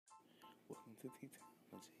to Tea Time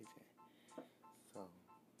with JJ. So,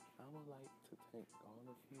 I would like to thank all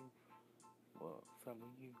of you, well, some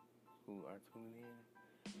of you who are tuning in.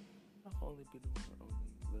 I've only been doing a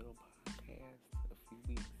little podcast a few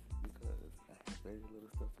weeks because I have very little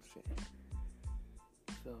stuff to share.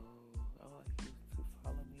 So, I would like you to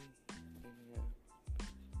follow me, and,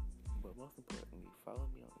 but most importantly, follow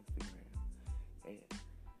me on Instagram at,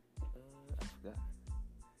 I forgot.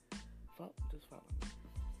 Just follow me.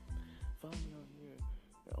 Follow me on here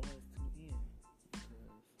and always tune in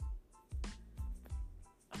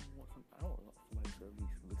because I want somebody to at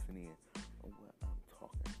least listen in on what I'm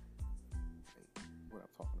talking, what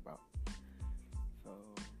I'm talking about. So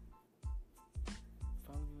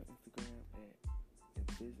follow me on Instagram at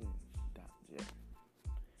envision.jet.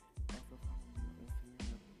 Also follow me on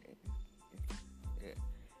Instagram at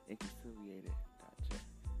inconciliated.jet.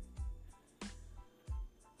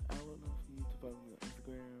 I would love for you to follow me on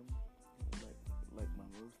Instagram, like my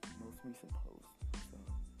most recent post. So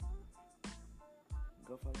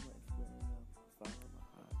go follow my